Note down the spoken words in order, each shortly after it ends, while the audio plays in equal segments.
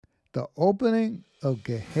The opening of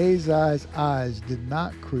Gehazi's eyes did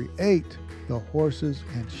not create the horses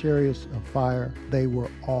and chariots of fire. They were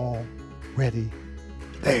already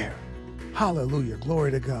there. Hallelujah.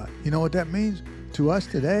 Glory to God. You know what that means? To us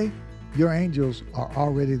today, your angels are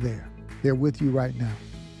already there. They're with you right now.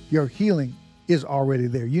 Your healing is already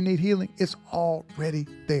there. You need healing? It's already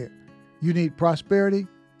there. You need prosperity?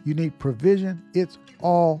 You need provision? It's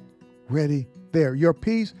already there. Your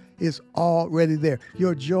peace is already there.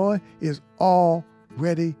 Your joy is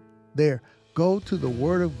already there. Go to the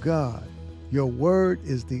Word of God. Your Word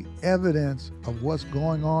is the evidence of what's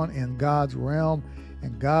going on in God's realm,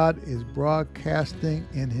 and God is broadcasting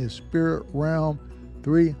in His spirit realm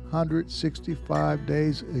 365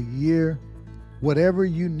 days a year. Whatever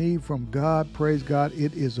you need from God, praise God,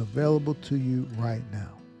 it is available to you right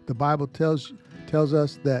now. The Bible tells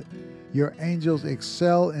us that your angels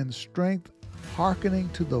excel in strength, hearkening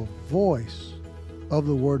to the voice of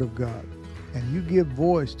the Word of God. And you give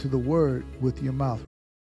voice to the Word with your mouth.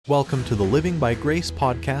 Welcome to the Living by Grace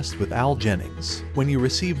podcast with Al Jennings. When you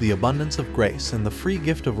receive the abundance of grace and the free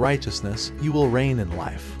gift of righteousness, you will reign in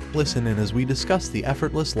life. Listen in as we discuss the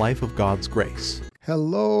effortless life of God's grace.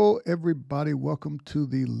 Hello, everybody. Welcome to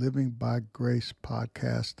the Living by Grace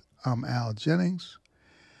podcast. I'm Al Jennings,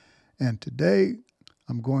 and today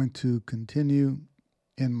I'm going to continue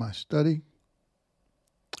in my study.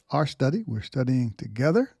 Our study, we're studying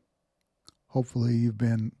together. Hopefully you've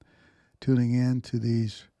been tuning in to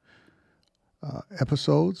these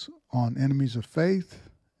episodes on Enemies of Faith.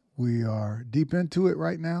 We are deep into it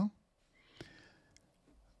right now.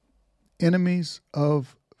 Enemies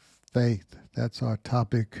of Faith. That's our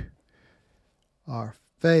topic. Our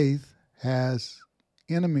faith has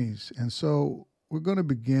enemies. And so we're going to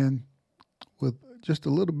begin with just a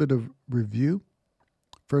little bit of review.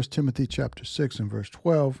 1 Timothy chapter 6 and verse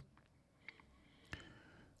 12.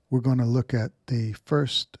 We're going to look at the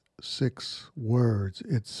first 6 words.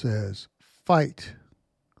 It says, fight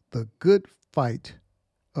the good fight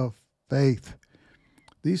of faith.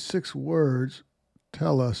 These 6 words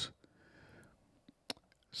tell us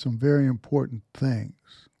some very important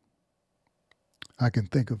things. I can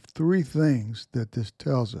think of 3 things that this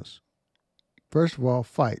tells us. First of all,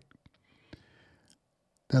 fight.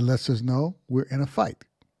 That lets us know we're in a fight.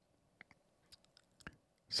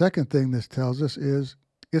 Second thing this tells us is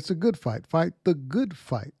it's a good fight. Fight the good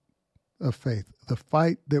fight of faith. The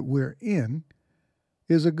fight that we're in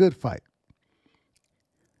is a good fight.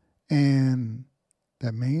 And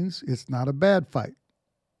that means it's not a bad fight.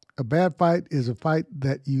 A bad fight is a fight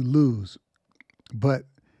that you lose. But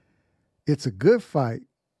it's a good fight,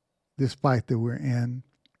 this fight that we're in,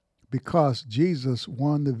 because Jesus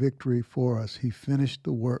won the victory for us. He finished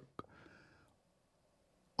the work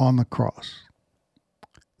on the cross.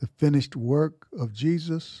 The finished work of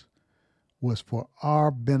Jesus was for our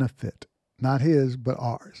benefit, not his, but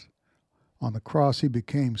ours. On the cross, he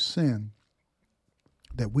became sin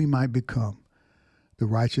that we might become the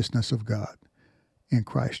righteousness of God in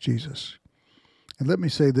Christ Jesus. And let me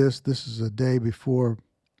say this is a day before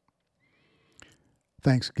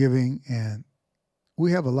Thanksgiving, and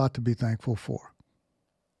we have a lot to be thankful for.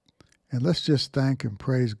 And let's just thank and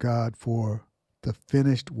praise God for the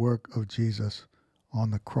finished work of Jesus on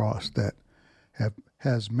the cross that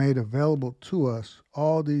has made available to us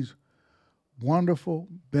all these wonderful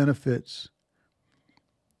benefits.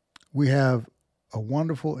 We have a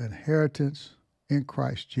wonderful inheritance in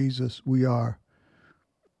Christ Jesus. We have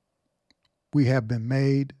been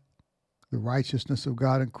made the righteousness of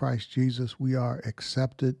God in Christ Jesus. We are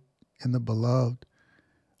accepted in the beloved.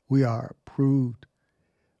 We are approved.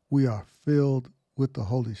 We are filled with the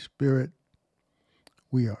Holy Spirit.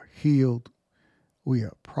 We are healed. We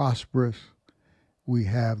are prosperous. We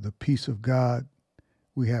have the peace of God.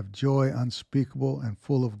 We have joy unspeakable and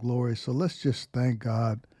full of glory. So let's just thank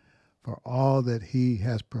God for all that he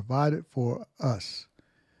has provided for us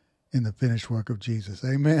in the finished work of Jesus.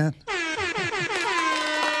 Amen.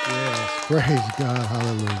 Yes, praise God.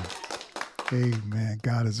 Hallelujah. Amen.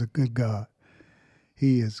 God is a good God.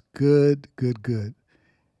 He is good, good, good.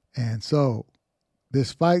 And so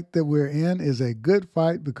this fight that we're in is a good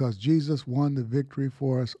fight because Jesus won the victory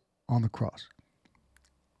for us on the cross.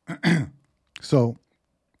 So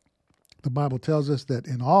the Bible tells us that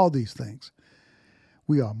in all these things,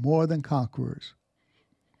 we are more than conquerors.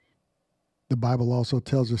 The Bible also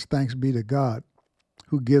tells us, thanks be to God,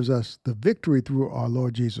 who gives us the victory through our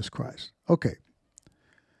Lord Jesus Christ. Okay.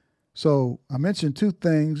 So I mentioned 2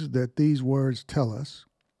 things that these words tell us.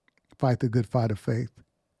 Fight the good fight of faith.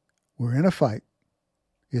 We're in a fight.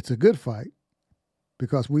 It's a good fight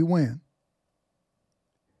because we win.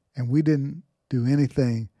 And we didn't do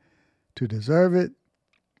anything to deserve it.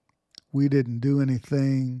 We didn't do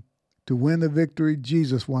anything to win the victory.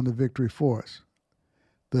 Jesus won the victory for us.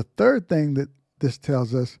 The third thing that this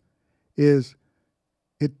tells us is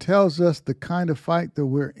it tells us the kind of fight that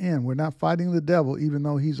we're in. We're not fighting the devil, even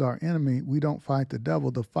though he's our enemy. We don't fight the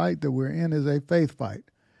devil. The fight that we're in is a faith fight.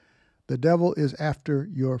 The devil is after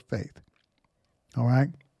your faith. All right?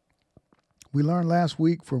 We learned last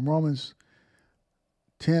week from Romans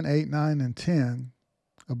 10, 8, 9, and 10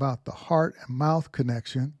 about the heart and mouth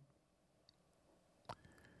connection.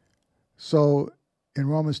 So in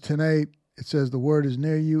Romans 10:8, it says the word is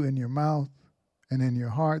near you in your mouth and in your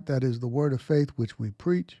heart. That is the word of faith which we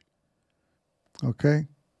preach. Okay?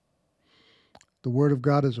 The word of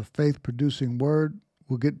God is a faith-producing word.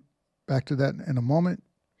 We'll get back to that in a moment.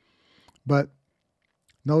 But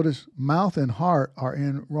notice mouth and heart are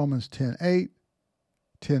in Romans 10:8,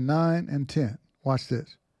 10:9, and 10. Watch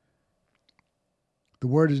this. The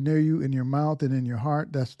word is near you in your mouth and in your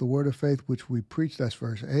heart. That's the word of faith which we preach. That's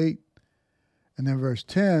verse 8. And then verse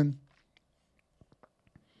 9.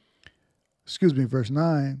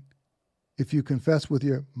 If you confess with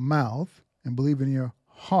your mouth and believe in your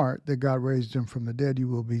heart that God raised him from the dead, you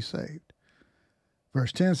will be saved.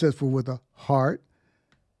 Verse 10 says, for with the heart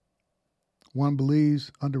one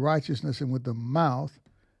believes unto righteousness, and with the mouth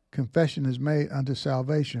confession is made unto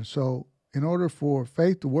salvation. So in order for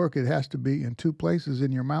faith to work, it has to be in two places,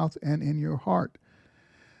 in your mouth and in your heart.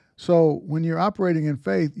 So when you're operating in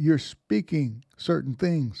faith, you're speaking certain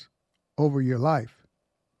things over your life.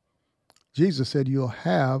 Jesus said you'll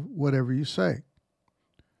have whatever you say.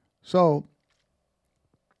 So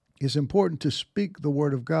it's important to speak the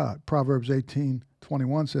word of God. Proverbs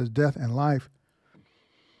 18:21 says, death and life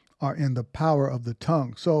are in the power of the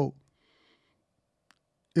tongue. So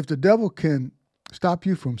if the devil can stop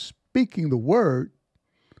you from speaking the word,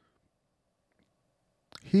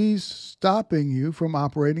 he's stopping you from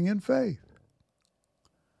operating in faith.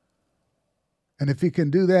 And if he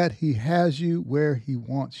can do that, he has you where he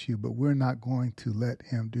wants you, but we're not going to let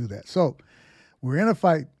him do that. So we're in a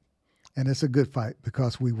fight, and it's a good fight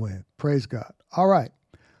because we win. Praise God. All right.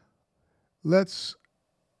 Let's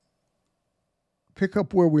pick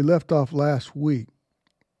up where we left off last week.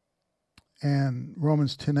 And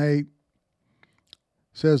Romans 10:8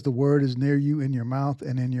 says the word is near you in your mouth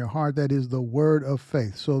and in your heart. That is the word of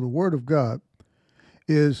faith. So the word of God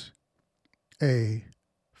is a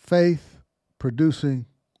faith-producing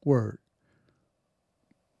word.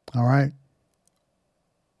 All right?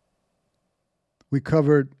 We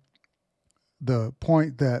covered the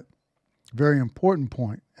point that, very important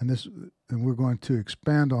point, and we're going to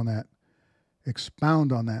expound on that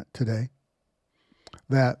today,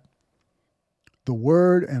 that the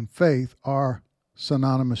word and faith are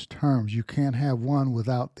synonymous terms. You can't have one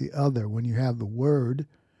without the other. When you have the word,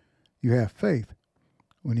 you have faith.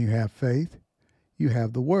 When you have faith, you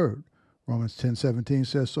have the word. Romans 10:17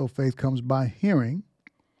 says, so faith comes by hearing,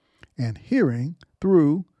 and hearing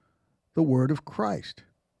through the word of Christ.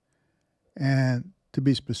 And to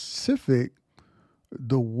be specific,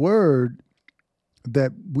 the word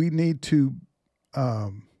that we need to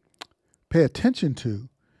pay attention to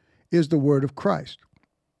is the word of Christ.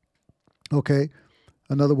 Okay,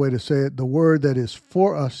 another way to say it, the word that is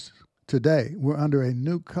for us today. We're under a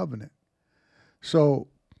new covenant. So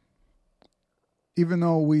even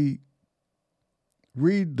though we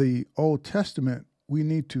read the Old Testament, we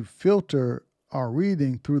need to filter our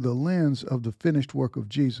reading through the lens of the finished work of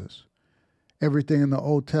Jesus. Everything in the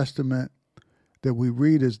Old Testament that we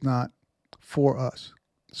read is not for us.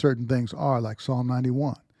 Certain things are, like Psalm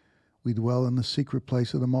 91. We dwell in the secret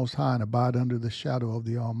place of the Most High and abide under the shadow of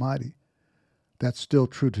the Almighty. That's still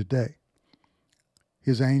true today.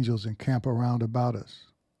 His angels encamp around about us.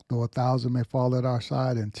 Though 1,000 may fall at our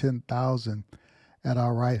side and 10,000 at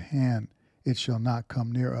our right hand, it shall not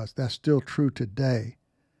come near us. That's still true today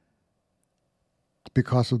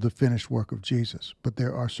because of the finished work of Jesus. But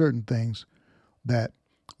there are certain things that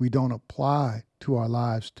we don't apply to our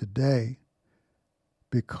lives today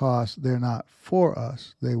because they're not for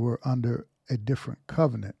us. They were under a different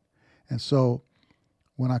covenant. And so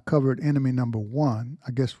when I covered enemy number one,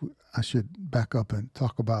 I guess I should back up and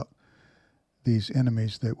talk about these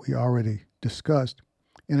enemies that we already discussed.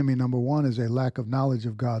 Enemy number one is a lack of knowledge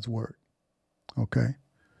of God's word. Okay?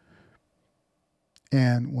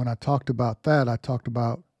 And when I talked about that, I talked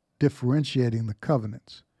about differentiating the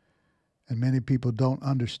covenants. And many people don't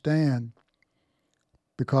understand,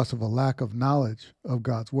 because of a lack of knowledge of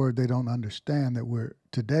God's word, they don't understand that we're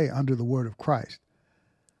today under the word of Christ.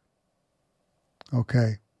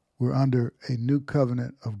 Okay, we're under a new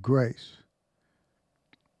covenant of grace.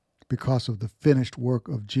 because of the finished work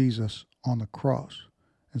of Jesus on the cross.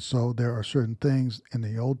 And so there are certain things in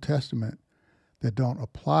the Old Testament that don't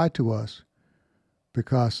apply to us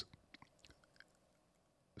because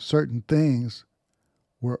certain things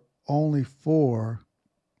were only for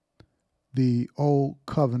the Old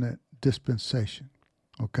Covenant dispensation.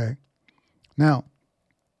 Okay? Now,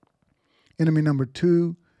 enemy number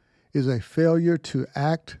 2 is a failure to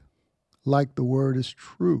act like the word is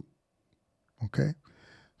true. Okay?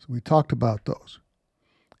 So we talked about those.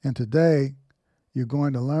 And today, you're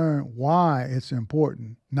going to learn why it's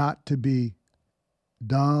important not to be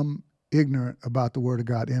dumb, ignorant about the word of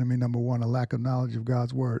God. Enemy number 1, a lack of knowledge of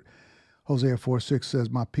God's word. Hosea 4:6 says,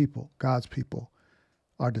 my people, God's people,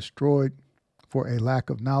 are destroyed for a lack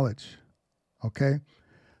of knowledge. Okay?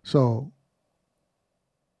 So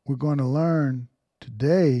we're going to learn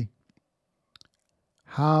today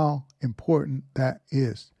how important that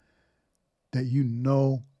is, that you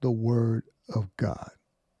know the word of God.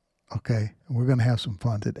 Okay? And we're going to have some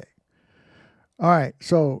fun today. All right.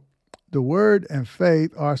 So the word and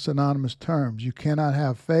faith are synonymous terms. You cannot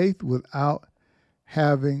have faith without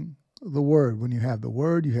having the word. When you have the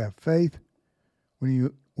word, you have faith. When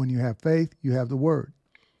you have faith, you have the word.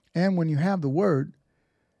 And when you have the word,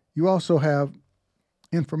 you also have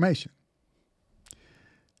information.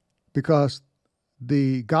 Because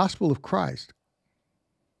the gospel of Christ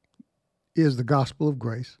is the gospel of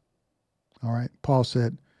grace. All right. Paul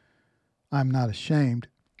said, I'm not ashamed.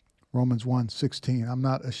 Romans 1:16. I'm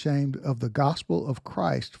not ashamed of the gospel of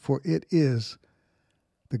Christ, for it is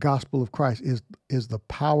the gospel of Christ is the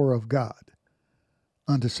power of God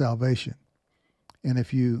unto salvation. And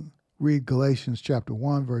if you read Galatians chapter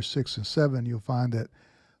 1, verse 6 and 7, you'll find that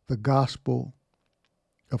the gospel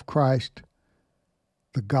of Christ,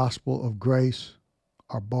 the gospel of grace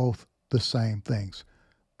are both the same things.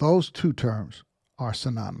 Those two terms are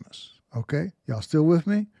synonymous. Okay? Y'all still with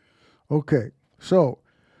me? Okay. So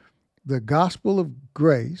the gospel of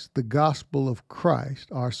grace, the gospel of Christ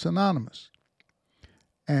are synonymous.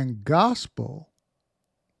 And gospel,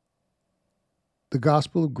 the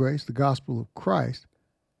gospel of grace, the gospel of Christ,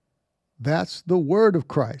 that's the word of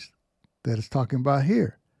Christ that it's talking about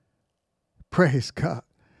here. Praise God.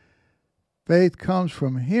 Faith comes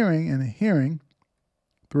from hearing, and hearing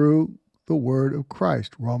through the word of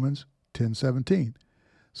Christ, Romans 10:17.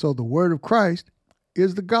 So the word of Christ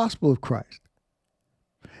is the gospel of Christ.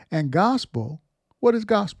 And gospel, what is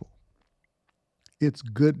gospel? It's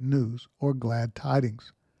good news or glad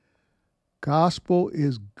tidings. Gospel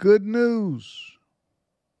is good news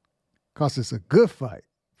because it's a good fight.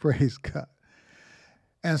 Praise God.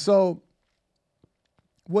 And so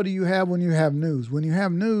what do you have when you have news? When you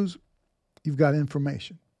have news, you've got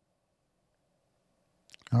information.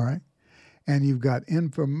 All right? And you've got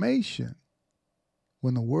information.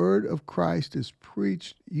 When the word of Christ is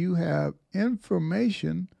preached, you have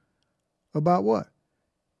information about what?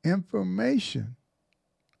 Information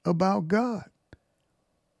about God.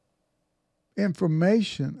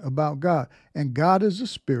 Information about God. And God is a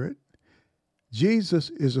spirit. Jesus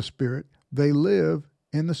is a spirit. They live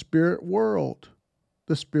in the spirit world,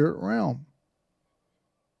 the spirit realm.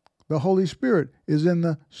 The Holy Spirit is in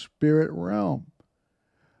the spirit realm.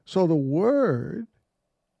 So the word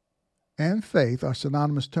and faith are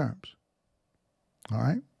synonymous terms. All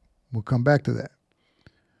right? We'll come back to that.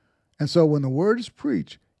 And so when the word is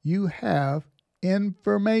preached, you have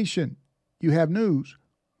information. You have news,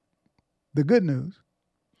 the good news,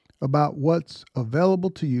 about what's available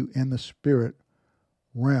to you in the spirit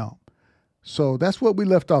realm. So that's what we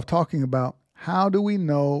left off talking about. How do we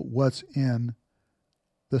know what's in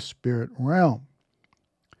the spirit realm?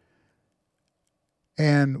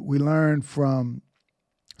 And we learned from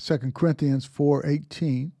 2 Corinthians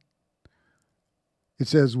 4:18. It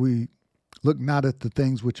says, we look not at the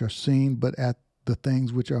things which are seen, but at the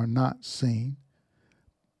things which are not seen.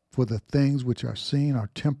 For the things which are seen are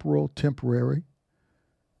temporal, temporary,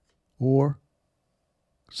 or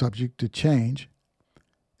subject to change.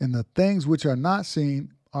 And the things which are not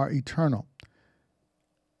seen are eternal.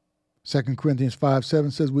 2 Corinthians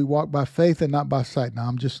 5:7 says, we walk by faith and not by sight. Now,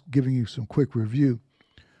 I'm just giving you some quick review.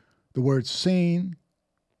 The word seen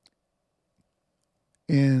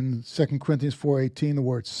in 2 Corinthians 4:18, the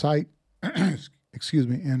word sight, excuse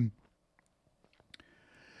me, in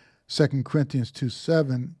 2 Corinthians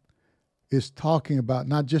 2:7 is talking about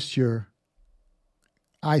not just your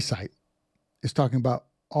eyesight. It's talking about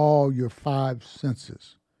all your five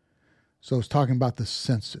senses. So it's talking about the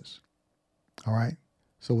senses. All right?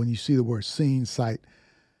 So when you see the word seen, sight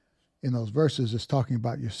in those verses, it's talking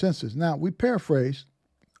about your senses. Now, we paraphrased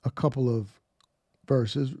a couple of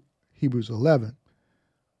verses, Hebrews 11.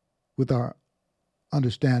 with our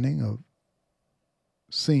understanding of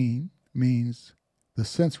seeing means the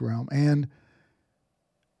sense realm, and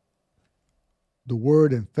the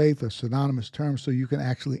word and faith are synonymous terms, so you can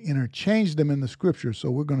actually interchange them in the scripture. So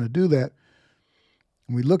we're going to do that.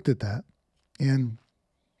 And we looked at that in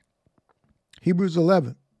Hebrews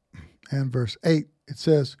 11 and verse 8. It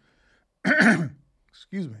says,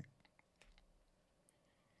 excuse me,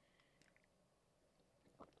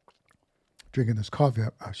 drinking this coffee.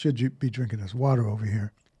 I should be drinking this water over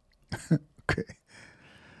here. Okay.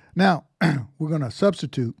 Now, we're going to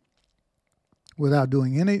substitute without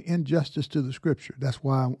doing any injustice to the scripture. That's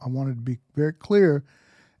why I wanted to be very clear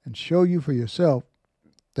and show you for yourself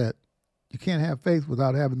that you can't have faith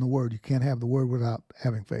without having the word. You can't have the word without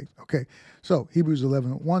having faith. Okay, so Hebrews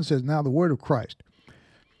 11:1 says, now the word of Christ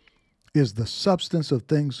is the substance of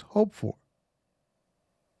things hoped for.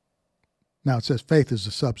 Now it says faith is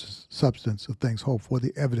the substance of things hoped for,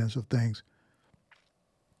 the evidence of things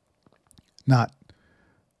not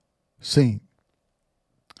seen.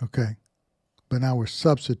 Okay, but now we're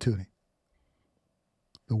substituting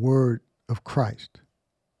the word of Christ,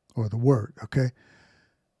 or the word, okay,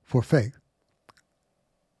 for faith.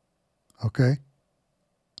 Okay?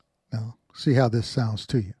 Now, see how this sounds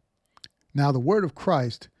to you. Now, the word of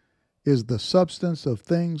Christ is the substance of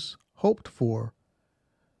things hoped for.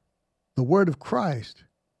 The word of Christ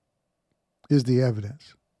is the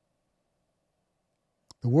evidence.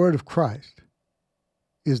 The word of Christ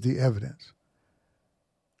is the evidence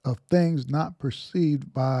of things not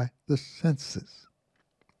perceived by the senses.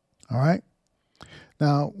 All right?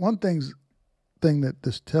 Now, one thing that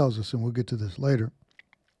this tells us, and we'll get to this later,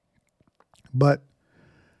 but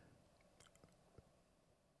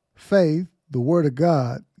faith, the word of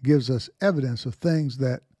God, gives us evidence of things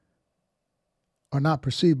that are not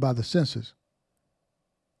perceived by the senses.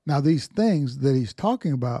 Now, these things that he's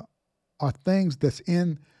talking about are things that's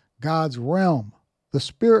in God's realm, the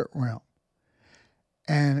spirit realm.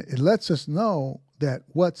 And it lets us know that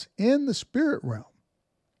what's in the spirit realm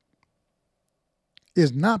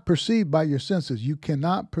is not perceived by your senses. You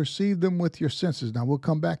cannot perceive them with your senses. Now, we'll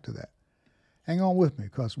come back to that. Hang on with me,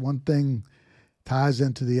 because one thing ties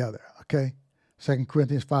into the other, okay? 2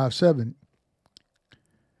 Corinthians 5:7.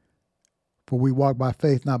 For we walk by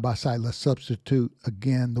faith, not by sight. Let's substitute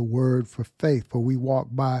again the word for faith. For we walk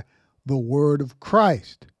by the word of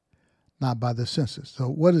Christ, not by the senses. So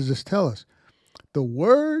what does this tell us? The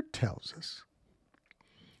word tells us.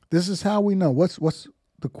 This is how we know. What's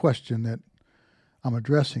the question that I'm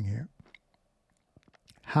addressing here?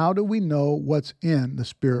 How do we know what's in the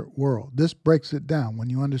spirit world? This breaks it down. When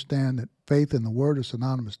you understand that faith and the word are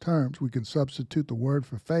synonymous terms, we can substitute the word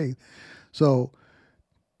for faith. So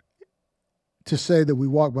to say that we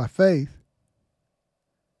walk by faith,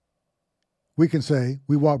 we can say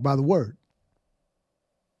we walk by the word.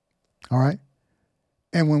 All right?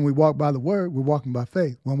 And when we walk by the word, we're walking by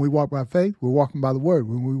faith. When we walk by faith, we're walking by the word.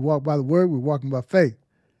 When we walk by the word, we're walking by faith.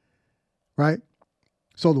 Right?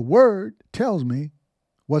 So the word tells me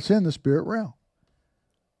what's in the spirit realm.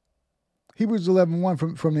 Hebrews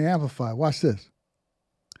 11:1 from the Amplified. Watch this.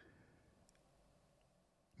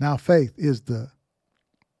 Now faith is the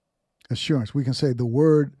assurance. We can say the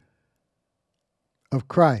word of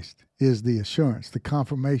Christ is the assurance, the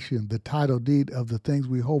confirmation, the title deed of the things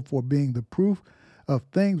we hope for, being the proof of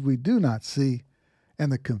things we do not see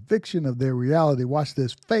and the conviction of their reality. Watch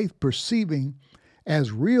this. Faith perceiving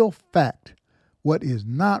as real fact what is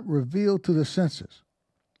not revealed to the senses.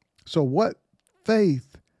 So what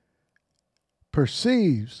faith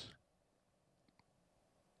perceives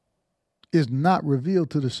is not revealed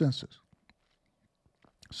to the senses.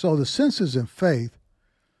 So the senses and faith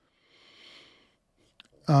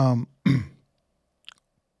are,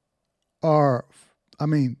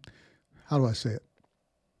 how do I say it?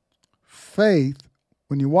 Faith,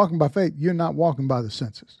 when you're walking by faith, you're not walking by the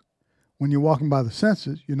senses. When you're walking by the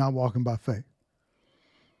senses, you're not walking by faith.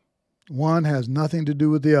 One has nothing to do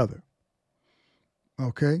with the other.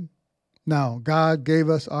 Okay? Now, God gave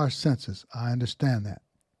us our senses. I understand that.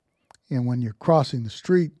 And when you're crossing the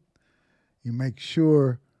street, you make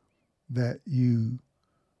sure that you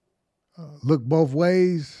look both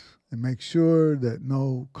ways and make sure that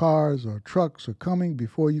no cars or trucks are coming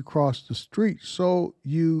before you cross the street. So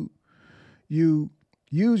you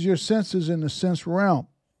use your senses in the sense realm,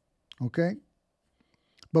 okay?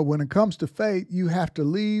 But when it comes to faith, you have to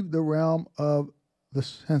leave the realm of the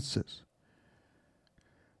senses.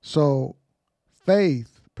 So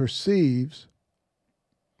faith perceives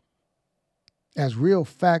as real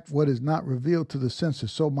fact what is not revealed to the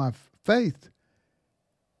senses. So my faith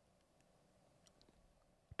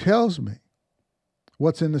tells me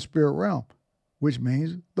what's in the spirit realm, which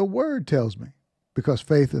means the word tells me. Because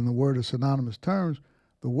faith and the word are synonymous terms,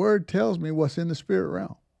 the word tells me what's in the spirit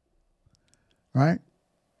realm. Right?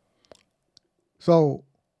 So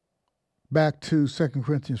back to 2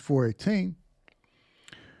 Corinthians 4:18,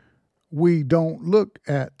 we don't look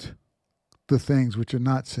at the things which are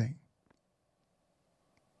not seen.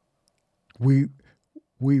 We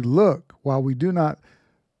look, while we do not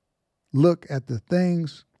look at the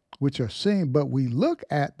things which are seen, but we look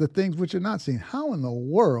at the things which are not seen. How in the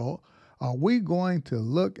world are we going to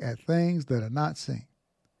look at things that are not seen?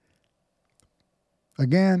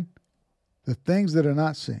 Again, the things that are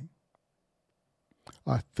not seen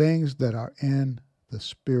are things that are in the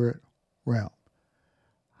spirit realm.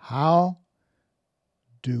 How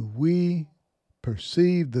do we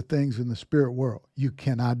perceive the things in the spirit world? You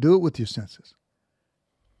cannot do it with your senses.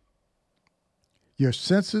 Your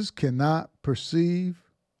senses cannot perceive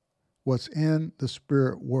what's in the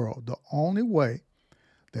spirit world. The only way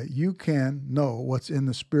that you can know what's in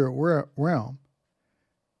the spirit realm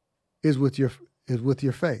is with your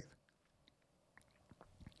faith.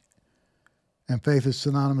 And faith is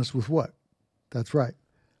synonymous with what? That's right,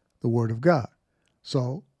 the Word of God.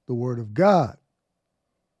 So the Word of God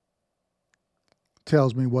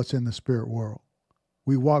tells me what's in the spirit world.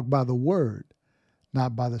 We walk by the Word,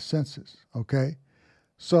 not by the senses, okay?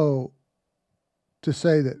 So to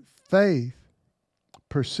say that faith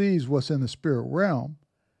perceives what's in the spirit realm,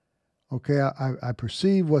 okay, I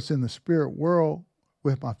perceive what's in the spirit world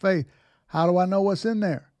with my faith. How do I know what's in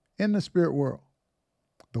there, in the spirit world?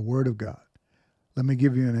 The Word of God. Let me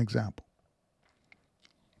give you an example.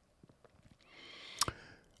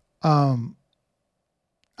 I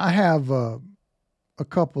have a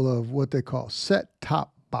couple of what they call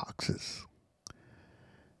set-top boxes.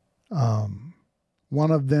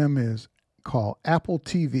 One of them is called Apple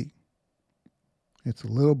TV. It's a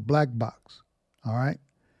little black box, all right?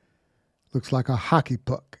 Looks like a hockey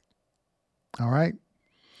puck, all right?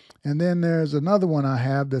 And then there's another one I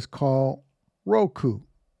have that's called Roku,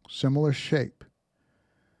 similar shape.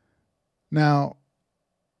 Now,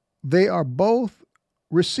 they are both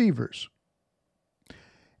receivers.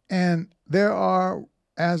 And there are,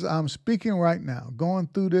 as I'm speaking right now, going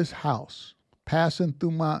through this house, passing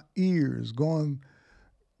through my ears, going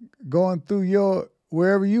through your,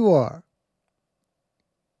 wherever you are.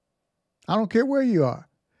 I don't care where you are.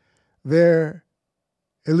 There,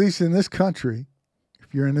 at least in this country,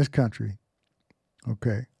 if you're in this country,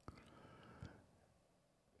 okay,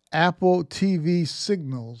 Apple TV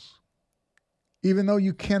signals, even though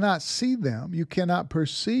you cannot see them, you cannot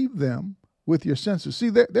perceive them with your senses. See,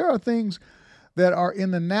 there are things that are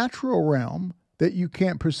in the natural realm that you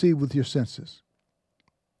can't perceive with your senses,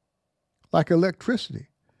 like electricity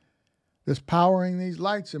that's powering these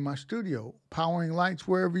lights in my studio, powering lights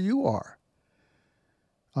wherever you are.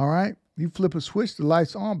 All right? You flip a switch, the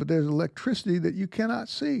light's on, but there's electricity that you cannot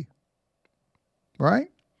see, right?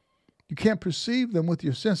 You can't perceive them with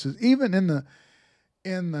your senses. Even in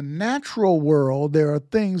the natural world, there are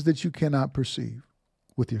things that you cannot perceive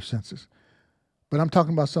with your senses. But I'm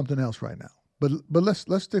talking about something else right now. But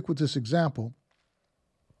let's stick with this example,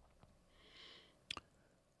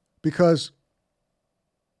 because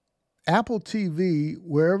Apple TV,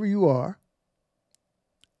 wherever you are,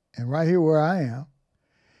 and right here where I am,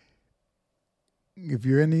 if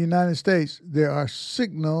you're in the United States, there are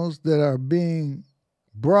signals that are being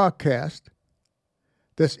broadcast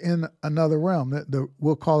that's in another realm.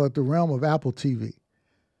 We'll call it the realm of Apple TV.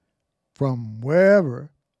 From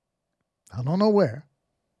wherever, I don't know where,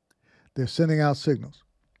 they're sending out signals.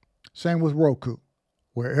 Same with Roku.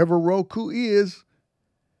 Wherever Roku is,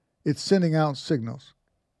 it's sending out signals.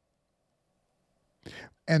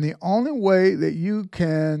 And the only way that you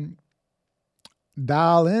can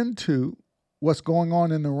dial into what's going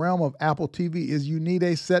on in the realm of Apple TV is you need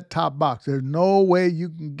a set-top box. There's no way you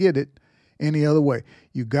can get it any other way.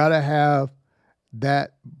 You got to have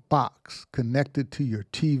that box connected to your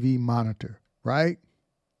TV monitor, right?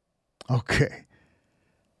 Okay.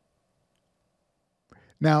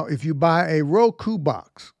 Now, if you buy a Roku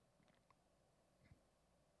box,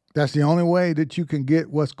 that's the only way that you can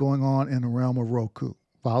get what's going on in the realm of Roku.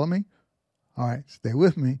 Follow me? All right, stay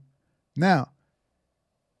with me. Now,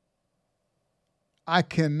 I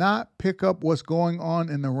cannot pick up what's going on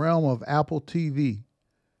in the realm of Apple TV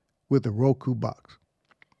with the Roku box.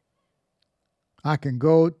 I can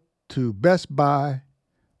go to Best Buy,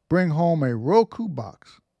 bring home a Roku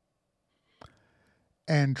box,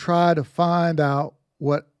 and try to find out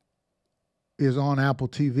what is on Apple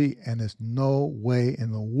TV, and there's no way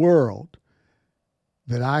in the world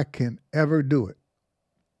that I can ever do it.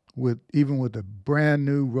 even with a brand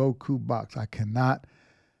new Roku box. I cannot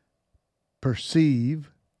receive.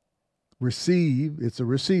 It's a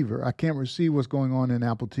receiver. I can't receive what's going on in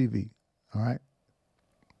Apple TV. All right.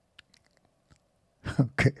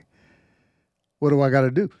 Okay. What do I got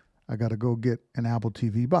to do? I got to go get an Apple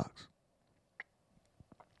TV box.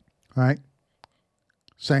 All right.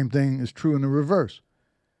 Same thing is true in the reverse.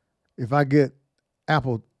 If I get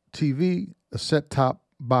Apple TV, a set-top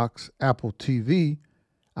box Apple TV,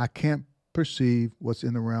 I can't perceive what's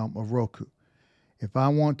in the realm of Roku. If I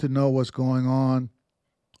want to know what's going on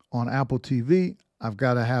Apple TV, I've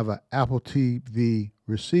got to have an Apple TV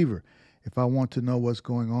receiver. If I want to know what's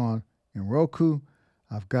going on in Roku,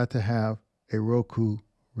 I've got to have a Roku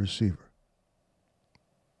receiver.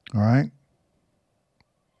 All right?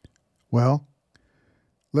 Well,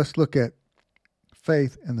 let's look at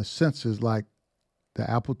faith and the senses like the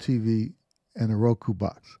Apple TV and the Roku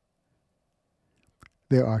box.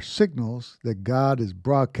 There are signals that God is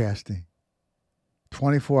broadcasting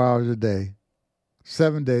 24 hours a day,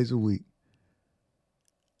 7 days a week,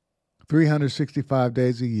 365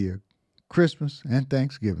 days a year, Christmas and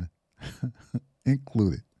Thanksgiving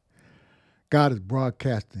included. God is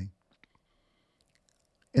broadcasting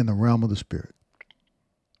in the realm of the Spirit.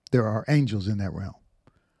 There are angels in that realm.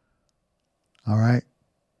 All right?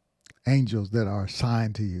 Angels that are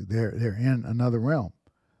assigned to you. They're in another realm.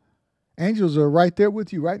 Angels are right there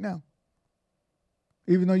with you right now,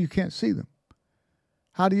 even though you can't see them.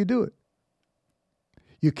 How do you do it?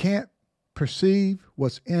 You can't perceive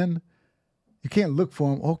what's in. You can't look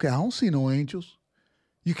for them. Okay, I don't see no angels.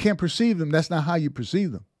 You can't perceive them. That's not how you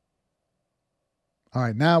perceive them. All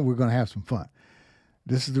right, now we're going to have some fun.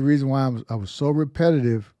 This is the reason why I was so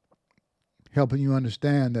repetitive, helping you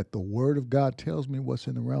understand that the Word of God tells me what's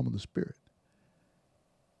in the realm of the Spirit.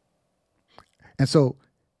 And so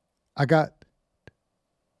I got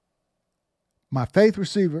my faith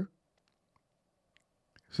receiver,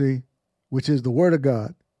 see, which is the Word of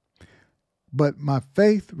God. But my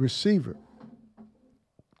faith receiver,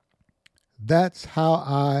 that's how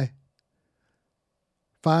I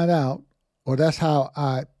find out, or that's how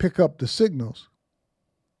I pick up the signals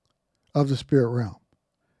of the spirit realm.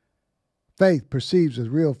 Faith perceives as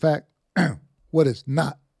real fact what is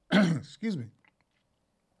not. Excuse me.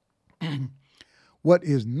 What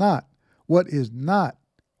is not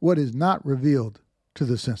revealed to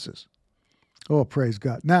the senses. Oh, praise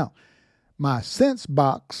God. Now, my sense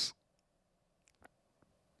box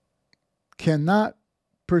cannot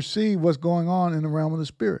perceive what's going on in the realm of the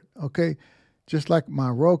spirit, okay? Just like my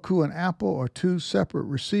Roku and Apple are two separate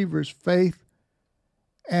receivers, faith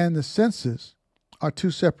and the senses are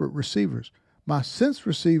two separate receivers. My sense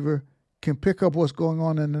receiver can pick up what's going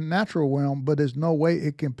on in the natural realm, but there's no way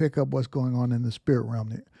it can pick up what's going on in the spirit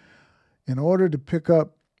realm. In order to pick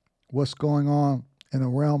up what's going on in the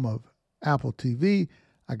realm of Apple TV,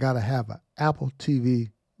 I got to have an Apple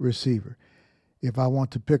TV receiver. If I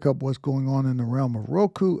want to pick up what's going on in the realm of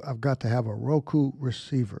Roku, I've got to have a Roku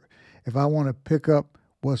receiver. If I want to pick up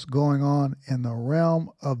what's going on in the realm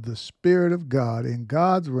of the Spirit of God, in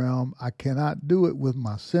God's realm, I cannot do it with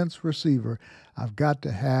my sense receiver. I've got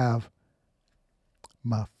to have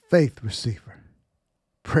my faith receiver.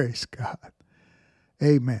 Praise God.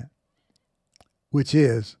 Amen. Which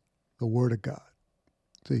is the Word of God.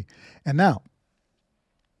 See, and now,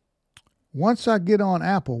 once I get on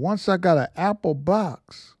Apple, once I got an Apple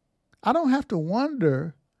box, I don't have to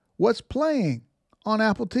wonder what's playing on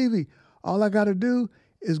Apple TV. All I got to do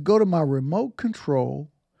is go to my remote control,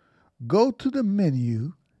 go to the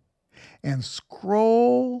menu, and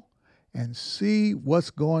scroll and see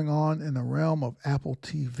what's going on in the realm of Apple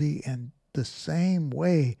TV. And the same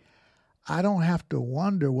way, I don't have to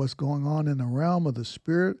wonder what's going on in the realm of the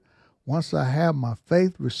Spirit. Once I have my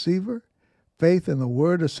faith receiver, faith and the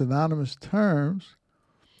Word are synonymous terms.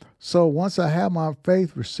 So once I have my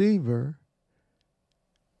faith receiver,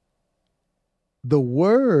 the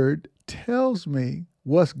Word tells me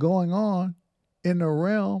what's going on in the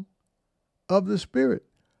realm of the Spirit.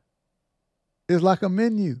 It's like a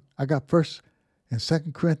menu. I got 1st and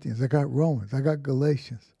 2nd Corinthians. I got Romans. I got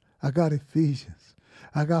Galatians. I got Ephesians.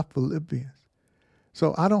 I got Philippians.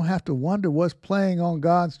 So I don't have to wonder what's playing on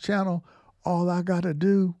God's channel. All I got to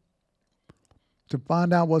do to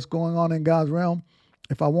find out what's going on in God's realm,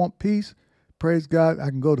 if I want peace, praise God, I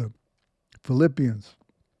can go to Philippians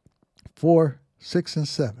 4, 6, and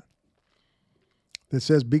 7. That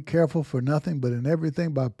says, be careful for nothing, but in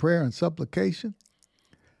everything by prayer and supplication.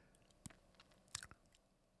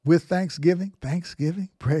 With thanksgiving,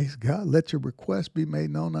 praise God, let your requests be made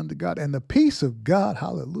known unto God. And the peace of God,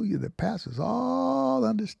 hallelujah, that passes all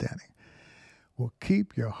understanding, will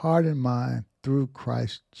keep your heart and mind through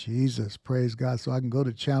Christ Jesus. Praise God. So I can go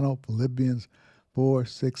to channel Philippians 4,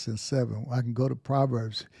 6, and 7. I can go to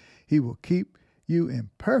Proverbs. He will keep you in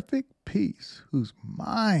perfect peace, whose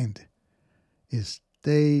mind is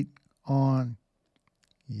stayed on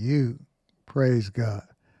you. Praise God.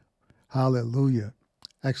 Hallelujah.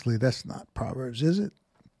 Actually, that's not Proverbs, is it?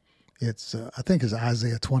 It's I think it's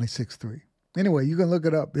Isaiah 26:3. Anyway, you can look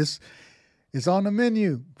it up. It's on the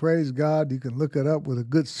menu. Praise God. You can look it up with a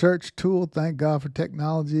good search tool. Thank God for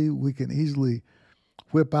technology. We can easily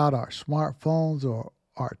whip out our smartphones or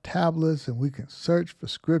our tablets, and we can search for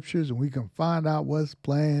scriptures, and we can find out what's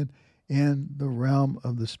playing in the realm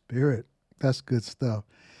of the spirit. That's good stuff.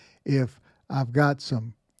 If I've got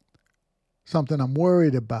something I'm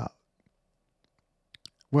worried about,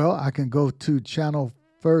 well, I can go to channel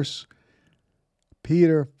 1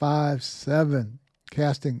 Peter 5:7,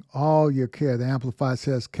 casting all your care. The Amplified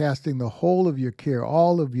says, casting the whole of your care,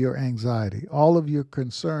 all of your anxiety, all of your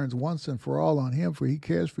concerns once and for all on him, for he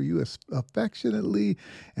cares for you affectionately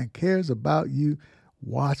and cares about you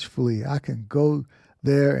watchfully. I can go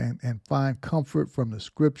there and find comfort from the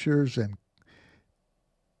scriptures and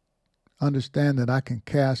understand that I can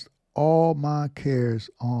cast all my cares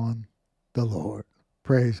on the Lord.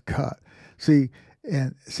 Praise God. See,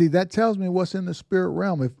 that tells me what's in the spirit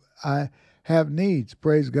realm. If I have needs,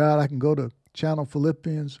 praise God, I can go to channel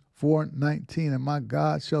Philippians 4:19, and my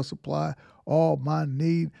God shall supply all my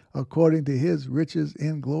need according to his riches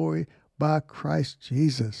in glory by Christ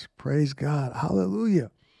Jesus. Praise God. Hallelujah.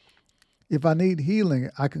 If I need healing,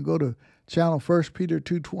 I can go to channel 1 Peter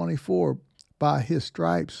 2:24. By his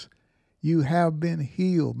stripes you have been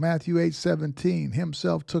healed. Matthew 8:17,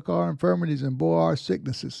 himself took our infirmities and bore our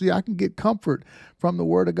sicknesses. See, I can get comfort from the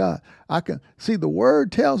word of God. I can see the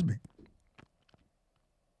word tells me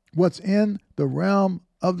what's in the realm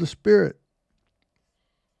of the spirit.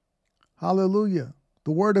 Hallelujah.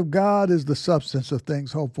 The word of God is the substance of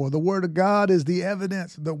things hoped for. The word of God is the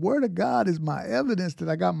evidence. The word of God is my evidence that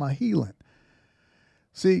I got my healing.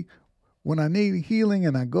 See, when I need healing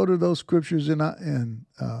and I go to those scriptures in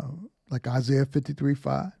like Isaiah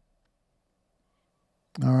 53:5,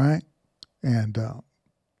 all right, and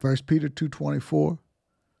 1 Peter 2:24,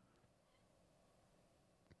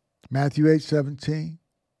 Matthew 8:17,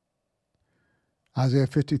 Isaiah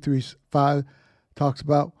 53:5 talks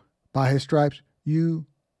about by his stripes you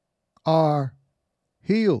are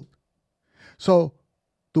healed. So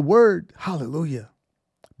the word, hallelujah,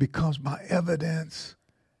 becomes my evidence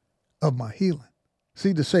of my healing.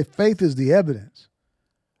 See, to say faith is the evidence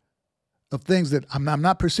of things that I'm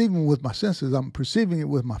not perceiving with my senses, I'm perceiving it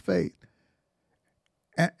with my faith.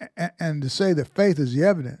 And to say that faith is the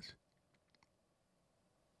evidence,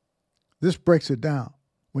 this breaks it down.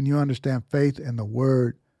 When you understand faith and the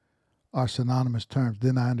word are synonymous terms,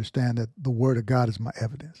 then I understand that the word of God is my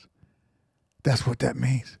evidence. That's what that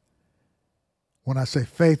means. When I say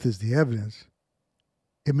faith is the evidence,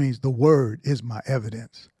 it means the word is my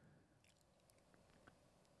evidence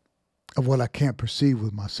of what I can't perceive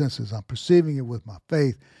with my senses. I'm perceiving it with my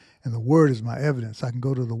faith, and the word is my evidence. I can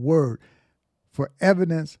go to the word for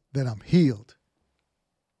evidence that I'm healed.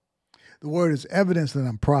 The word is evidence that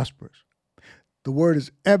I'm prosperous. The word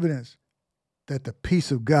is evidence that the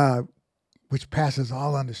peace of God, which passes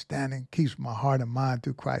all understanding, keeps my heart and mind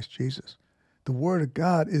through Christ Jesus. The word of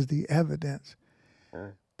God is the evidence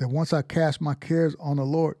that once I cast my cares on the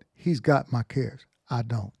Lord, he's got my cares. I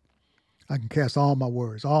don't. I can cast all my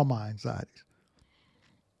worries, all my anxieties.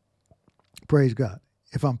 Praise God.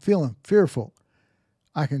 If I'm feeling fearful,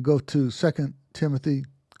 I can go to 2 Timothy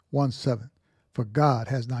 1:7. For God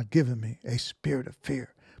has not given me a spirit of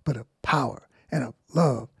fear, but of power and of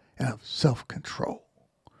love and of self-control.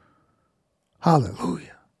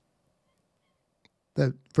 Hallelujah.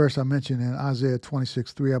 That verse I mentioned in Isaiah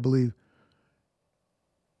 26:3, I believe,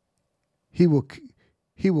 he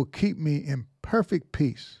will keep me in perfect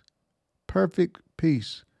peace. Perfect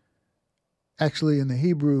peace. Actually, in the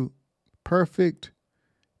Hebrew, perfect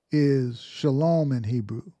is shalom in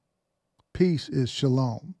Hebrew. Peace is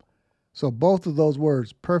shalom. So both of those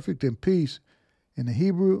words, perfect and peace, in the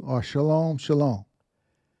Hebrew are shalom, shalom.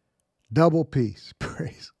 Double peace.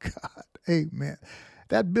 Praise God. Amen.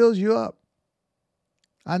 That builds you up.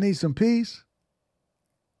 I need some peace.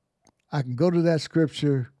 I can go to that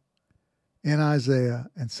scripture in Isaiah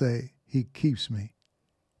and say, he keeps me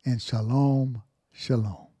in shalom,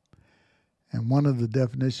 shalom. And one of the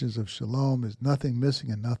definitions of shalom is nothing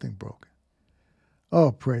missing and nothing broken.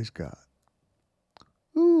 Oh, praise God.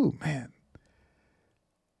 Ooh, man.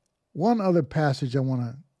 One other passage I want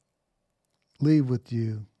to leave with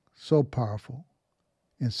you, so powerful,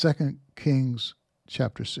 in 2 Kings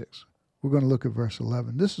chapter 6. We're going to look at verse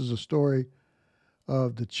 11. This is a story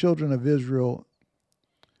of the children of Israel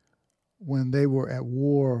when they were at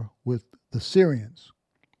war with the Syrians.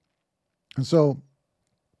 And so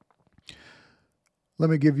let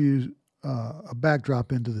me give you a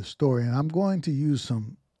backdrop into the story. And I'm going to use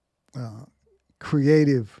some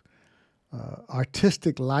creative,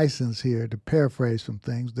 artistic license here to paraphrase some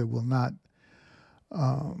things that will not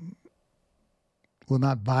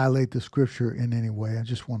violate the scripture in any way. I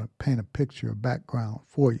just want to paint a picture, a background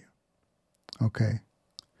for you. Okay.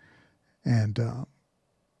 And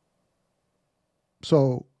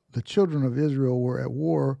so the children of Israel were at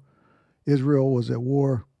war. Israel was at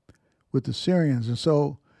war with the Syrians. And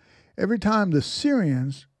so every time the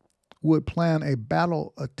Syrians would plan a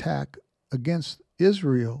battle attack against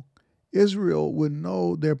Israel, Israel would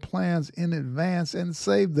know their plans in advance and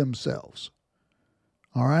save themselves.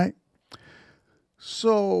 All right?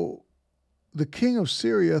 So the king of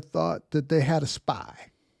Syria thought that they had a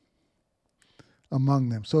spy among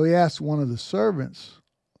them. So he asked one of the servants,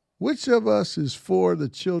 which of us is for the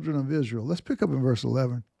children of Israel? Let's pick up in verse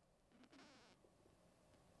 11.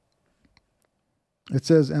 It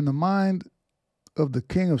says, and the mind of the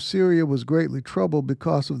king of Syria was greatly troubled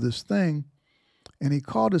because of this thing. And he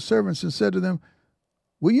called his servants and said to them,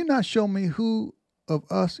 will you not show me who of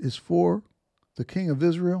us is for the king of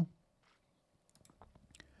Israel?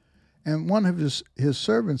 And one of his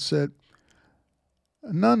servants said,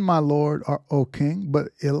 none, my lord, O king, but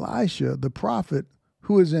Elisha, the prophet,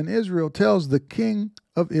 who is in Israel, tells the king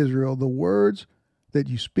of Israel the words that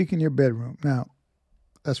you speak in your bedroom. Now,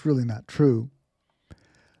 that's really not true.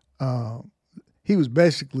 He was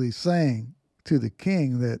basically saying to the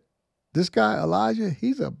king that this guy, Elijah,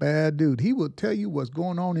 he's a bad dude. He will tell you what's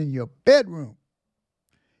going on in your bedroom.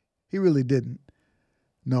 He really didn't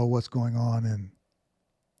know what's going on in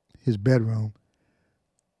his bedroom.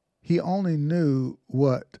 He only knew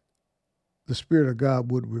what the Spirit of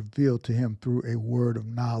God would reveal to him through a word of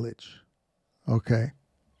knowledge. Okay?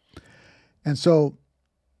 And so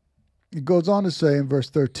it goes on to say in verse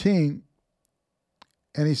 13,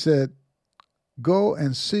 and he said, go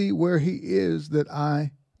and see where he is, that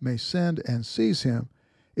I may send and seize him.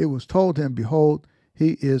 It was told him, behold,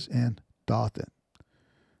 he is in Dothan.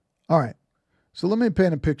 All right. So let me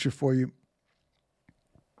paint a picture for you.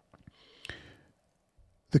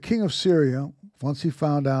 The king of Syria, once he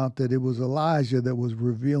found out that it was Elijah that was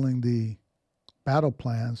revealing the battle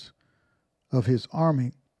plans of his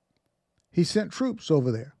army, he sent troops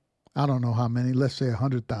over there. I don't know how many, let's say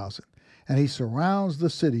 100,000. And he surrounds the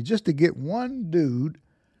city just to get one dude,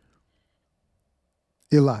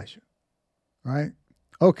 Elijah. Right?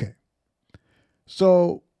 Okay.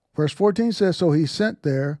 So verse 14 says, so he sent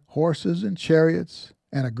there horses and chariots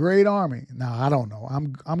and a great army. Now, I don't know.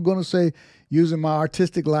 I'm going to say, using my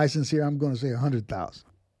artistic license here, I'm going to say 100,000.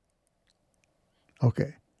 Okay.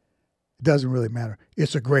 It doesn't really matter.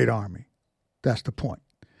 It's a great army. That's the point.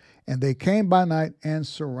 And they came by night and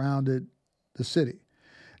surrounded the city.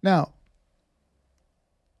 Now,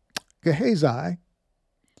 Gehazi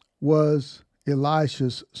was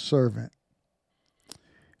Elisha's servant.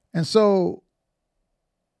 And so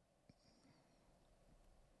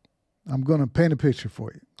I'm going to paint a picture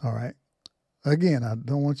for you. All right. Again, I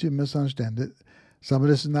don't want you to misunderstand it. Some of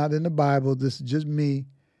this is not in the Bible. This is just me,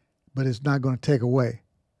 but it's not going to take away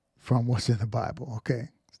from what's in the Bible. Okay.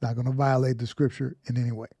 It's not going to violate the scripture in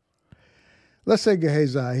any way. Let's say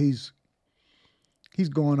Gehazi, he's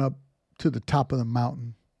going up to the top of the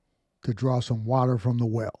mountain to draw some water from the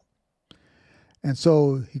well. And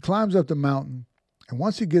so he climbs up the mountain, and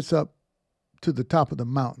once he gets up to the top of the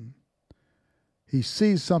mountain, he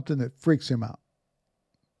sees something that freaks him out.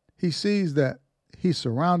 He sees that he's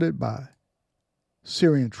surrounded by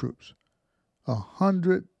Syrian troops,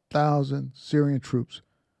 100,000 Syrian troops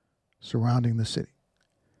surrounding the city.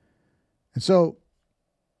 And so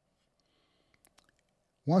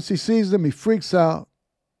once he sees them, he freaks out,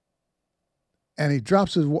 and he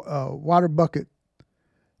drops his water bucket,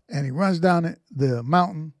 and he runs down the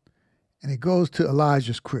mountain, and he goes to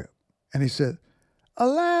Elijah's crib. And he said,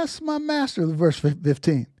 alas, my master, verse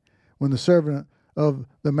 15, when the servant of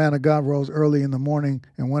the man of God rose early in the morning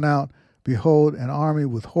and went out, behold, an army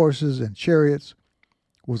with horses and chariots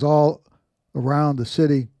was all around the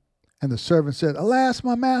city. And the servant said, alas,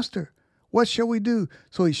 my master, what shall we do?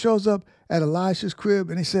 So he shows up at Elisha's crib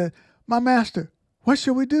and he said, my master, what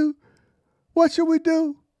shall we do? What shall we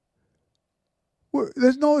do?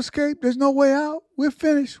 There's no escape. There's no way out. We're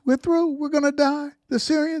finished. We're through. We're going to die. The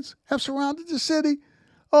Syrians have surrounded the city.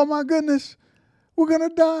 Oh, my goodness. We're going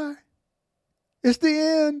to die. It's the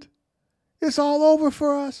end. It's all over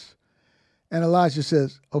for us. And Elijah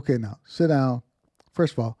says, okay, now sit down.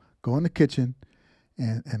 First of all, go in the kitchen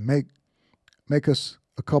and make us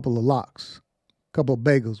a couple of lox, a couple of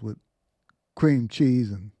bagels with cream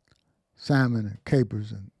cheese and salmon and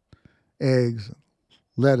capers and eggs and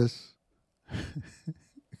lettuce.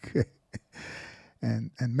 Okay.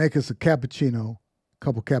 And make us a cappuccino, a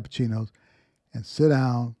couple cappuccinos, and sit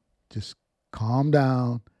down, just calm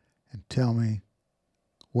down and tell me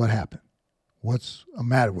what happened. What's the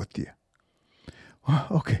matter with you? Well,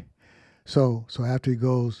 okay. So after he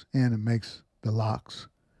goes in and makes the lox,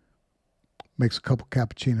 makes a couple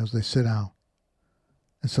cappuccinos, they sit down.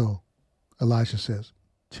 And so Elisha says,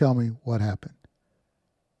 tell me what happened.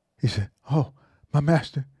 He said, oh, my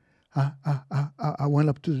master, I went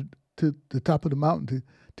up to the top of the mountain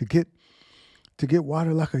to get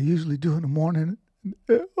water like I usually do in the morning.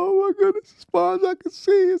 And, oh my goodness, as far as I can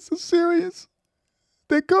see, it's the Syrians.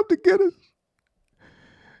 They come to get us.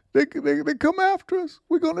 They come after us.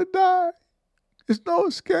 We're gonna die. There's no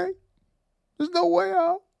escape. There's no way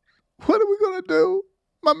out. What are we gonna do?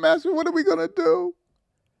 My master, what are we gonna do?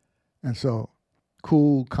 And so,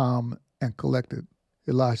 cool, calm, and collected,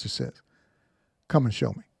 Elisha says, come and show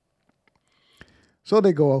me. So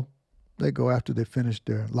they go after they finish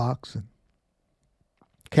their lox and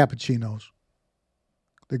cappuccinos.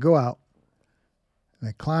 They go out and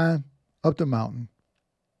they climb up the mountain,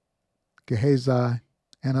 Gehazi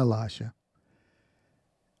and Elisha.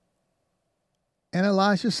 And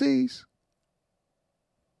Elisha sees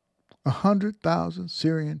 100,000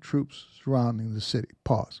 Syrian troops surrounding the city.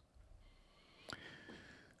 Pause.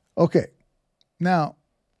 Okay, now,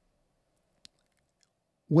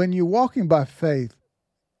 when you're walking by faith,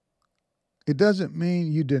 it doesn't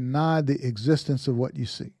mean you deny the existence of what you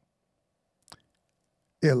see.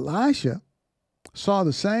 Elisha saw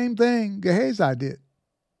the same thing Gehazi did,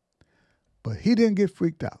 but he didn't get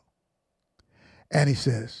freaked out. And he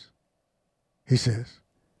says,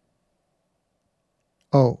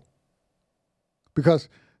 oh, because,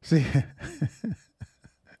 see,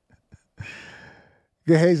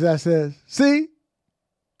 Gehazi says,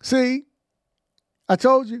 see, I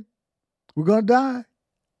told you, we're going to die.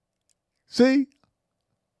 See,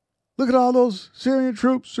 look at all those Syrian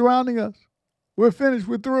troops surrounding us. We're finished,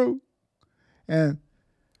 we're through. And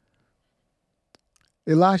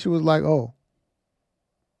Elisha was like, oh.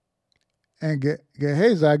 And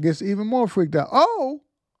Gehazi gets even more freaked out. Oh,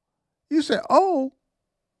 you said, oh.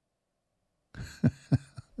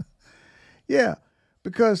 Yeah,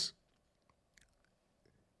 because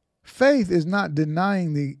faith is not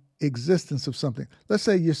denying the existence of something. Let's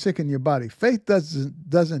say you're sick in your body. Faith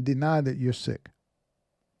doesn't deny that you're sick.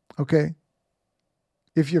 Okay?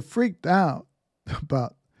 If you're freaked out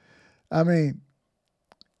about,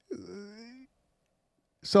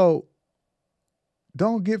 so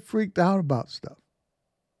don't get freaked out about stuff.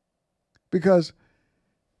 Because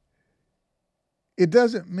it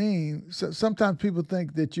doesn't mean, sometimes people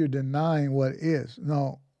think that you're denying what is.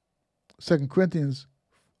 No, 2 Corinthians,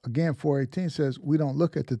 again, 4:18 says, we don't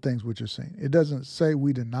look at the things which are seen. It doesn't say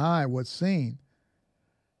we deny what's seen.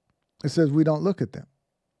 It says we don't look at them.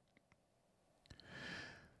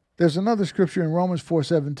 There's another scripture in Romans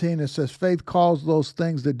 4:17 that says faith calls those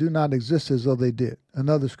things that do not exist as though they did.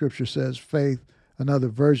 Another scripture says another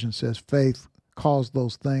version says faith calls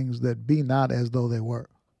those things that be not as though they were.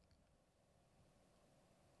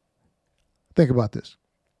 Think about this.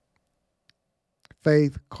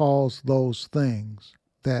 Faith calls those things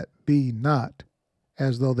that be not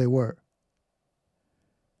as though they were.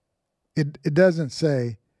 It doesn't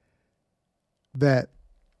say that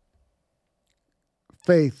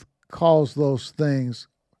faith calls those things,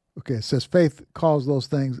 okay, it says faith calls those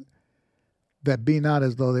things that be not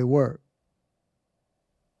as though they were.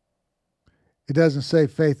 It doesn't say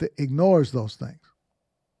faith ignores those things.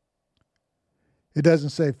 It doesn't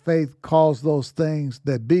say faith calls those things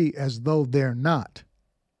that be as though they're not.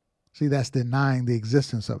 See, that's denying the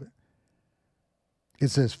existence of it.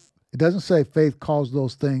 It doesn't say faith calls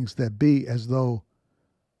those things that be as though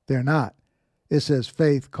they're not. It says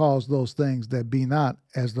faith calls those things that be not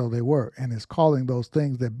as though they were. And it's calling those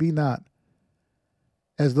things that be not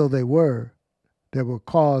as though they were, that will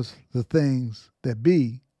cause the things that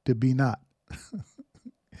be to be not.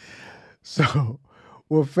 So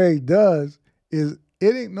what faith does is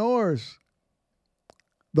it ignores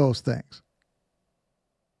those things.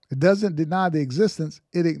 It doesn't deny the existence.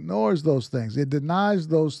 It ignores those things. It denies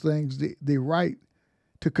those things the right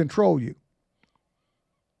to control you.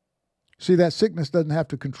 See, that sickness doesn't have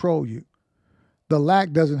to control you. The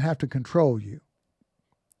lack doesn't have to control you.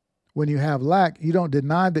 When you have lack, you don't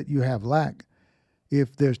deny that you have lack.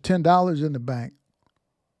 If there's $10 in the bank,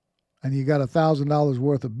 and you got $1,000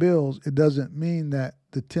 worth of bills, it doesn't mean that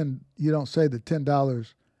you don't say the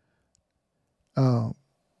 $10,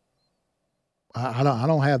 I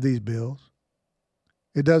don't have these bills.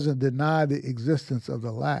 It doesn't deny the existence of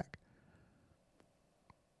the lack.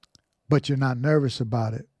 But you're not nervous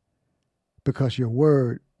about it because your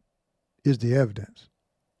word is the evidence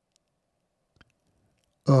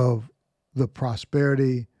of the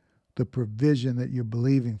prosperity, the provision that you're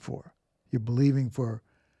believing for. You're believing for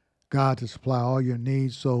God to supply all your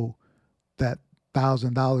needs so that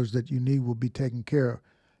 $1,000 that you need will be taken care of.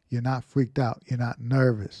 You're not freaked out. You're not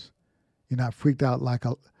nervous. You're not freaked out like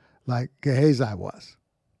Gehazi was,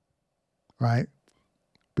 right?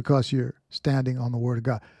 Because you're standing on the word of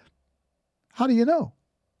God. How do you know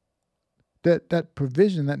that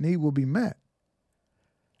provision, that need will be met?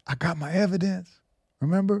 I got my evidence.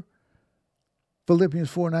 Remember Philippians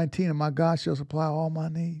 4:19, and my God shall supply all my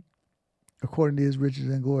need according to his riches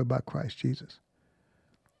and glory by Christ Jesus.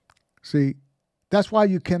 See, that's why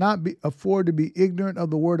you cannot afford to be ignorant of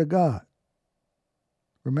the word of God.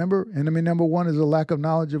 Remember, enemy number one is a lack of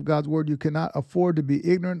knowledge of God's word. You cannot afford to be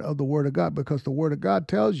ignorant of the word of God because the word of God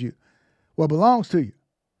tells you what belongs to you,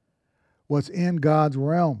 what's in God's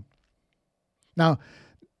realm. Now,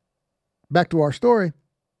 back to our story,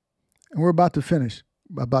 and we're about to finish,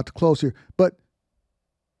 about to close here. But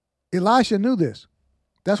Elisha knew this.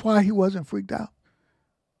 That's why he wasn't freaked out.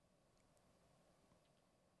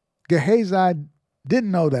 Gehazi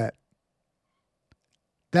didn't know that.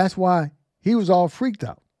 That's why he was all freaked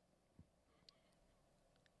out.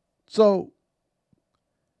 So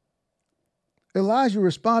Elijah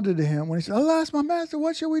responded to him when he said, "Alas, my master,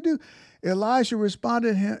 what shall we do?" Elisha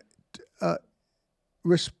responded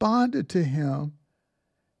to him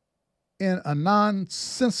in a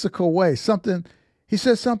nonsensical way. He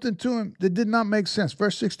said something to him that did not make sense.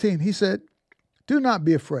 Verse 16, he said, "Do not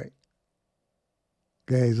be afraid,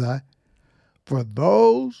 Gehazi, for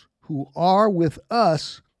those who are with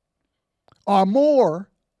us are more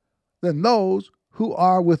than those who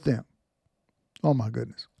are with them." Oh my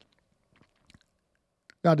goodness.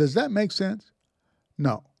 Now, does that make sense?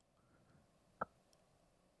 No.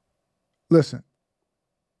 Listen,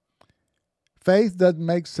 faith doesn't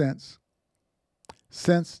make sense.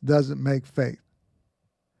 Sense doesn't make faith.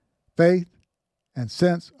 Faith and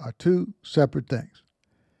sense are two separate things.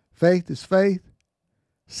 Faith is faith.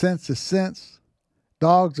 Sense is sense.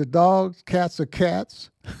 Dogs are dogs. Cats are cats.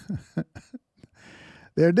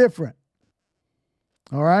 They're different.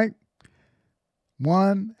 All right?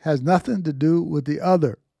 One has nothing to do with the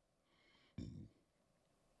other.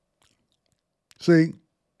 See?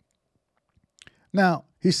 Now,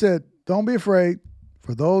 he said, "Don't be afraid,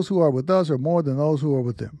 for those who are with us are more than those who are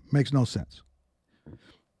with them." Makes no sense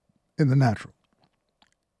in the natural.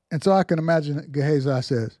 And so I can imagine that Gehazi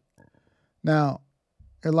says, "Now,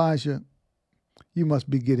 Elijah, you must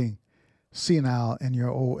be getting senile in your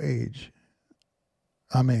old age.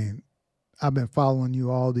 I mean, I've been following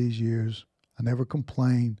you all these years. I never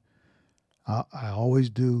complain. I always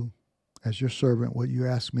do, as your servant, what you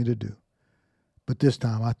ask me to do. But this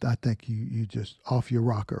time, I think you just off your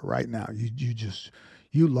rocker right now.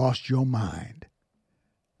 You lost your mind.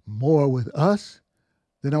 More with us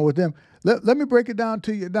than are with them." Let me break it down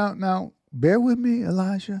to you. Now, bear with me,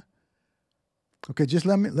 Elijah. Okay, just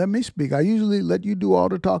let me speak. I usually let you do all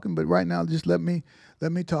the talking, but right now, just let me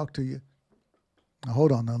talk to you. Now,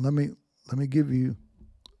 hold on. Now, let me give you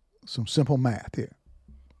some simple math here.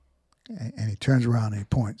 And he turns around and he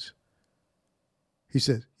points. He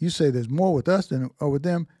says, "You say there's more with us than are with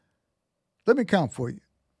them. Let me count for you."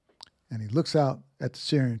 And he looks out at the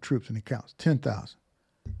Syrian troops and he counts 10,000,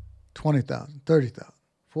 20,000, 30,000,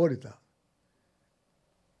 40,000,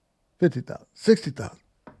 50,000, 60,000,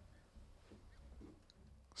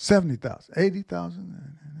 70,000,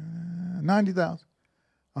 80,000, 90,000,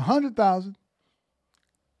 100,000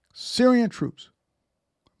 Syrian troops,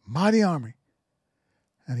 mighty army.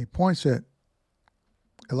 And he points at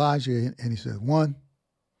Elijah and he says, "One,"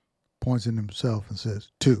 points at himself and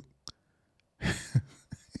says, "Two."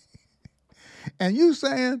 And you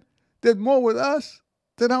saying there's more with us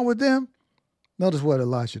than are with them? Notice what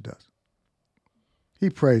Elisha does. He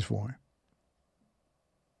prays for him.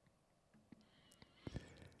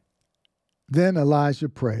 Then Elijah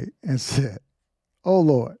prayed and said, "O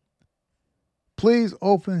Lord, please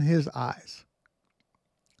open his eyes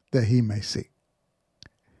that he may see."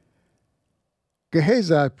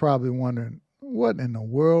 Gehazi is probably wondering, what in the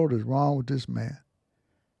world is wrong with this man?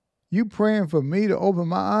 You praying for me to open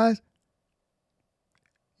my eyes?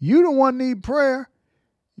 You the one need prayer.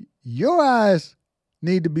 Your eyes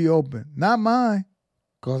need to be open, not mine,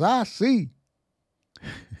 because I see.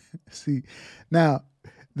 See, now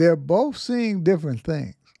they're both seeing different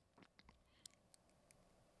things.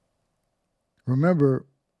 Remember,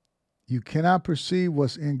 you cannot perceive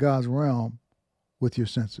what's in God's realm with your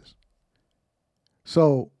senses.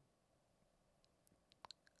 So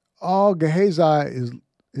all Gehazi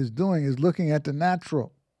is doing is looking at the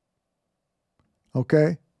natural.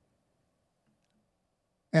 Okay?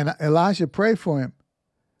 And Elisha prayed for him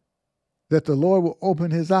that the Lord will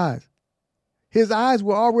open his eyes. His eyes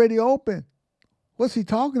were already open. What's he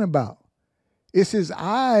talking about? It's his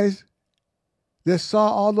eyes that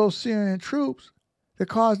saw all those Syrian troops that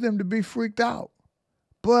caused them to be freaked out.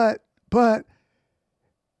 But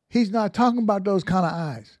he's not talking about those kind of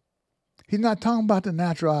eyes. He's not talking about the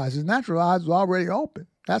natural eyes. His natural eyes were already open.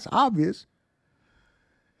 That's obvious.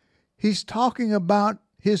 He's talking about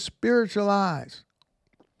his spiritual eyes.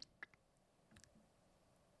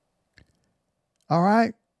 All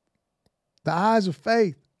right? The eyes of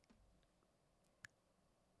faith.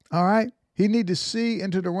 All right? He needs to see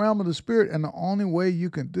into the realm of the spirit, and the only way you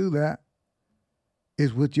can do that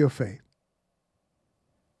is with your faith.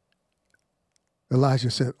 Elijah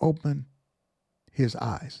said, open his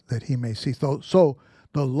eyes that he may see. So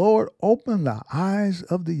the Lord opened the eyes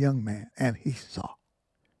of the young man, and he saw.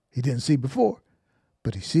 He didn't see before,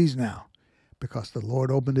 but he sees now because the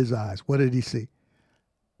Lord opened his eyes. What did he see?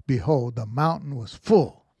 Behold, the mountain was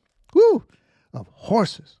full of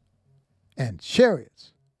horses and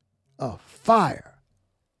chariots of fire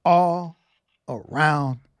all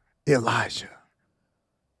around Elijah.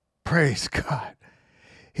 Praise God.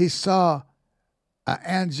 He saw an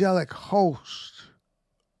angelic host,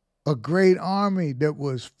 a great army that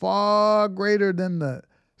was far greater than the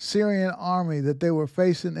Syrian army that they were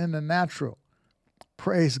facing in the natural.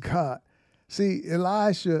 Praise God. See,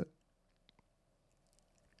 Elisha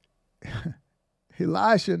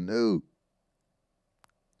knew,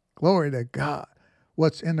 glory to God,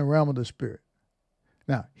 what's in the realm of the spirit.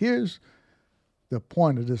 Now, here's the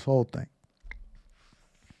point of this whole thing.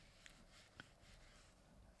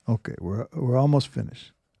 Okay, we're almost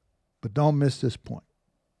finished, but don't miss this point.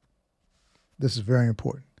 This is very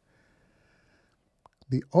important.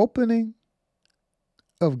 The opening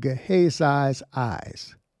of Gehazi's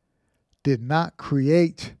eyes did not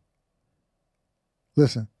create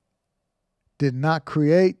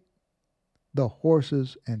the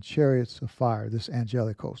horses and chariots of fire, this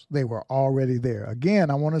angelic host. They were already there. Again,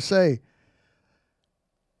 I want to say,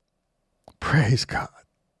 praise God.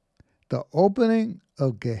 The opening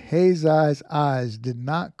of Gehazi's eyes did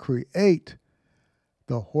not create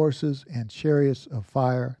the horses and chariots of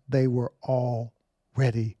fire. They were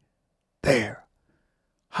already there.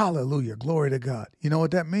 Hallelujah. Glory to God. You know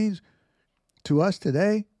what that means? To us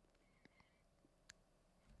today,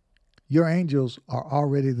 your angels are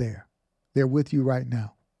already there. They're with you right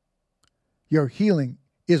now. Your healing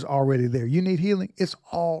is already there. You need healing? It's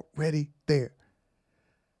already there.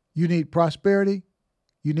 You need prosperity?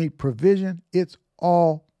 You need provision? It's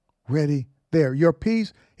already there. Your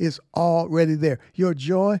peace is already there. Your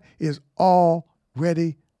joy is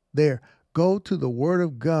already there. Go to the Word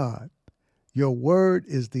of God. Your Word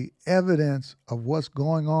is the evidence of what's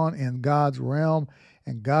going on in God's realm,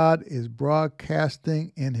 and God is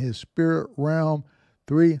broadcasting in His spirit realm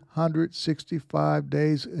 365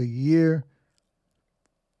 days a year.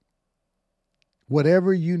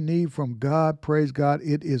 Whatever you need from God, praise God,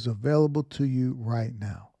 it is available to you right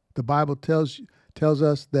now. The Bible tells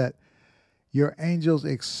us that your angels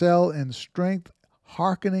excel in strength,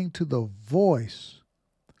 hearkening to the voice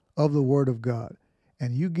of the Word of God.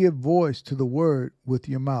 And you give voice to the Word with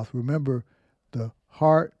your mouth. Remember the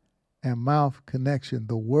heart and mouth connection.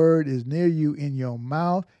 The Word is near you in your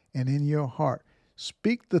mouth and in your heart.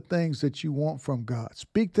 Speak the things that you want from God.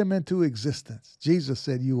 Speak them into existence. Jesus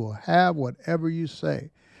said you will have whatever you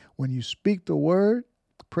say. When you speak the Word,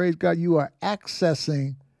 praise God, you are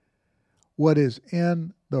accessing what is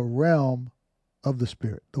in the realm of the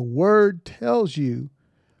Spirit. The Word tells you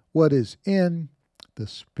what is in the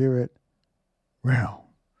Spirit realm.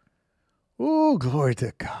 Oh, glory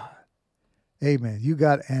to God. Amen. You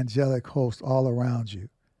got angelic hosts all around you.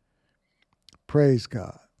 Praise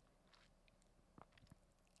God.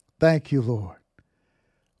 Thank you, Lord.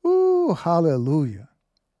 Ooh, hallelujah.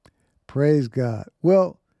 Praise God.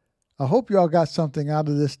 Well, I hope y'all got something out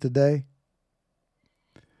of this today.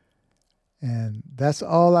 And that's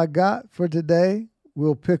all I got for today.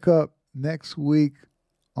 We'll pick up next week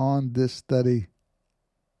on this study,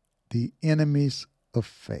 The Enemies of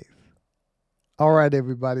Faith. All right,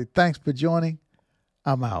 everybody. Thanks for joining.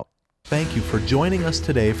 I'm out. Thank you for joining us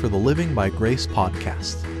today for the Living by Grace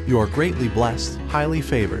podcast. You are greatly blessed, highly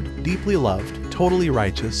favored, deeply loved, totally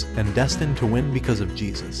righteous, and destined to win because of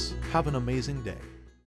Jesus. Have an amazing day.